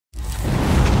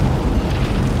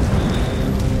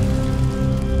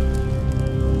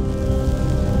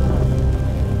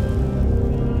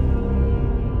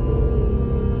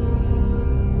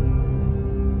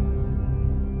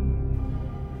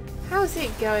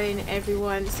going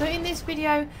everyone? So in this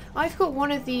video I've got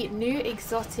one of the new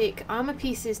exotic armor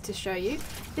pieces to show you.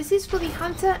 This is for the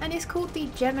hunter and it's called the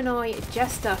Gemini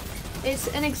Jester.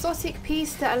 It's an exotic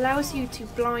piece that allows you to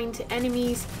blind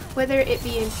enemies, whether it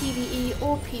be in PvE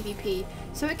or PvP,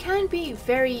 so it can be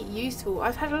very useful.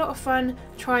 I've had a lot of fun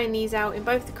trying these out in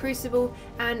both the Crucible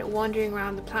and wandering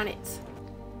around the planet.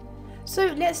 So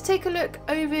let's take a look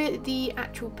over the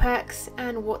actual perks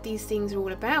and what these things are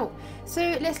all about.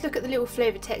 So let's look at the little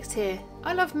flavour text here.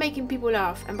 I love making people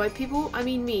laugh, and by people I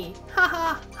mean me.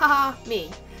 Haha, haha, me.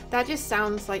 That just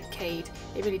sounds like Cade,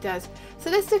 it really does. So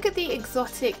let's look at the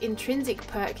exotic intrinsic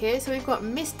perk here. So we've got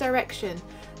misdirection.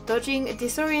 Dodging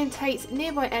disorientates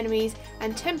nearby enemies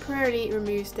and temporarily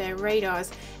removes their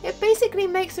radars. It basically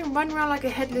makes them run around like a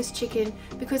headless chicken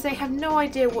because they have no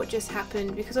idea what just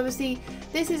happened, because obviously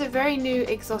this is a very new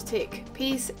exotic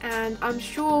piece and I'm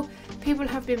sure people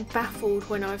have been baffled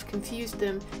when I've confused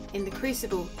them in the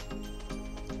Crucible.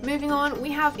 Moving on,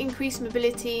 we have increased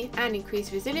mobility and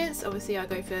increased resilience. Obviously I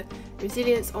go for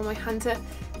resilience on my hunter,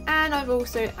 and I've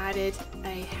also added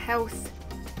a health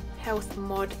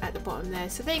mod at the bottom there.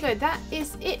 So there you go, that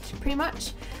is it pretty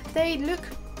much. They look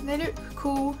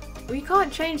cool. We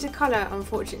can't change the colour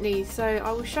unfortunately, so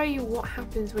I will show you what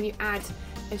happens when you add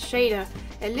a shader.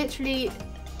 It literally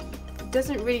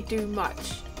doesn't really do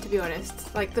much, to be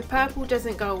honest. Like the purple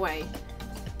doesn't go away.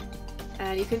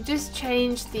 And you can just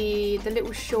change the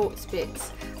little shorts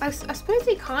bits. I suppose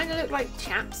they kind of look like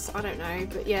chaps, I don't know,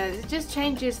 but yeah, it just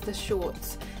changes the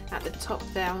shorts at the top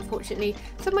there unfortunately.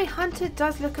 So my hunter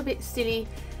does look a bit silly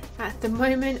at the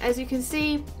moment. As you can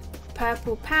see,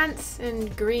 purple pants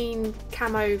and green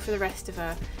camo for the rest of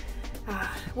her.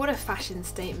 What a fashion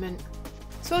statement.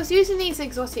 So I was using these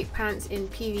exotic pants in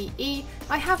PvE.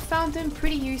 I have found them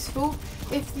pretty useful.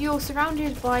 If you're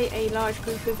surrounded by a large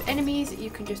group of enemies, you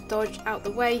can just dodge out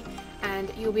the way and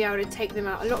you'll be able to take them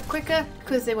out a lot quicker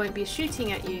because they won't be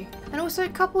shooting at you. And also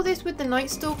couple this with the Night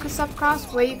Stalker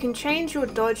subclass, where you can change your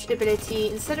dodge ability.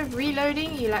 Instead of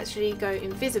reloading, you'll actually go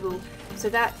invisible. So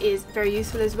that is very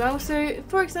useful as well. So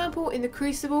for example, in the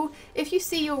Crucible, if you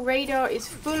see your radar is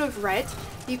full of red,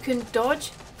 you can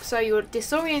dodge, so you'll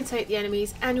disorientate the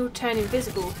enemies and you'll turn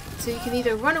invisible. So you can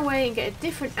either run away and get a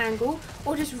different angle,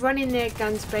 or just run in there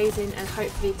guns blazing and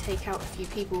hopefully take out a few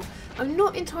people. I'm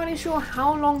not entirely sure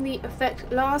how long the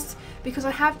effect lasts because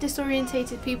I have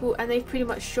disorientated people and they've pretty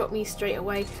much shot me straight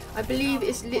away. I believe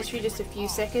it's literally just a few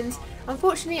seconds.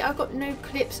 Unfortunately, I've got no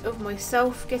clips of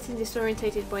myself getting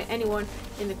disorientated by anyone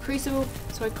in the Crucible,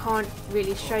 so I can't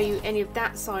really show you any of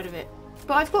that side of it.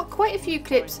 But I've got quite a few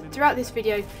clips throughout this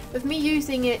video of me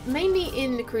using it, mainly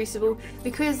in the Crucible,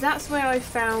 because that's where I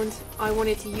found I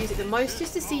wanted to use it the most,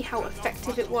 just to see how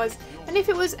effective it was and if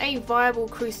it was a viable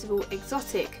Crucible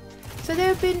exotic. So there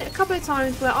have been a couple of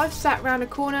times where I've sat around a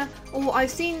corner, or I've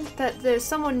seen that there's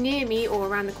someone near me or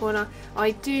around the corner.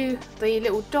 I do the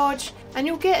little dodge and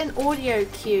you'll get an audio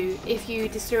cue if you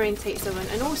disorientate someone,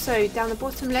 and also down the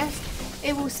bottom left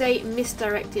it will say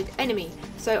misdirected enemy.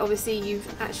 So obviously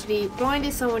you've actually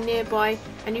blinded someone nearby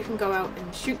and you can go out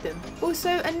and shoot them.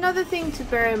 Also, another thing to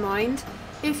bear in mind,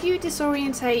 if you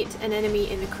disorientate an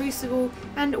enemy in the Crucible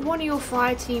and one of your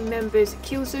fire team members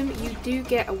kills them, you do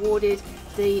get awarded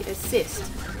the assist.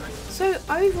 So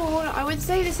overall, I would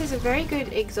say this is a very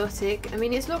good exotic. I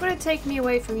mean, it's not going to take me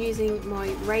away from using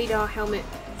my radar helmet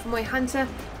for my hunter,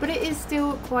 but it is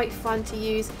still quite fun to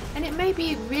use, and it may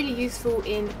be really useful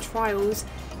in trials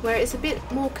where it's a bit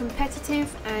more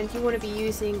competitive and you want to be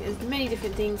using as many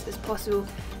different things as possible,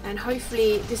 and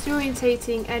hopefully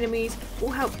disorientating enemies will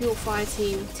help your fire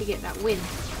team to get that win.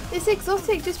 This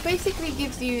exotic just basically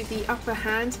gives you the upper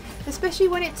hand, especially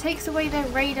when it takes away their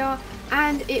radar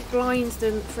and it blinds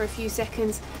them for a few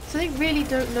seconds, so they really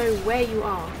don't know where you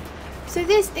are. So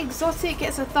this exotic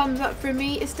gets a thumbs up from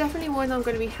me. It's definitely one I'm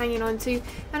going to be hanging on to,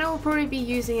 and I will probably be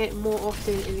using it more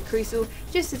often in the Crucible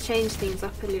just to change things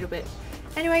up a little bit.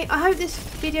 Anyway, I hope this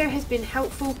video has been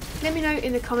helpful. Let me know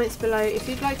in the comments below if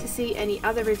you'd like to see any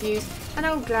other reviews, and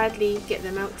I will gladly get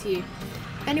them out to you.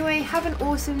 Anyway, have an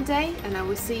awesome day and I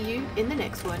will see you in the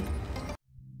next one.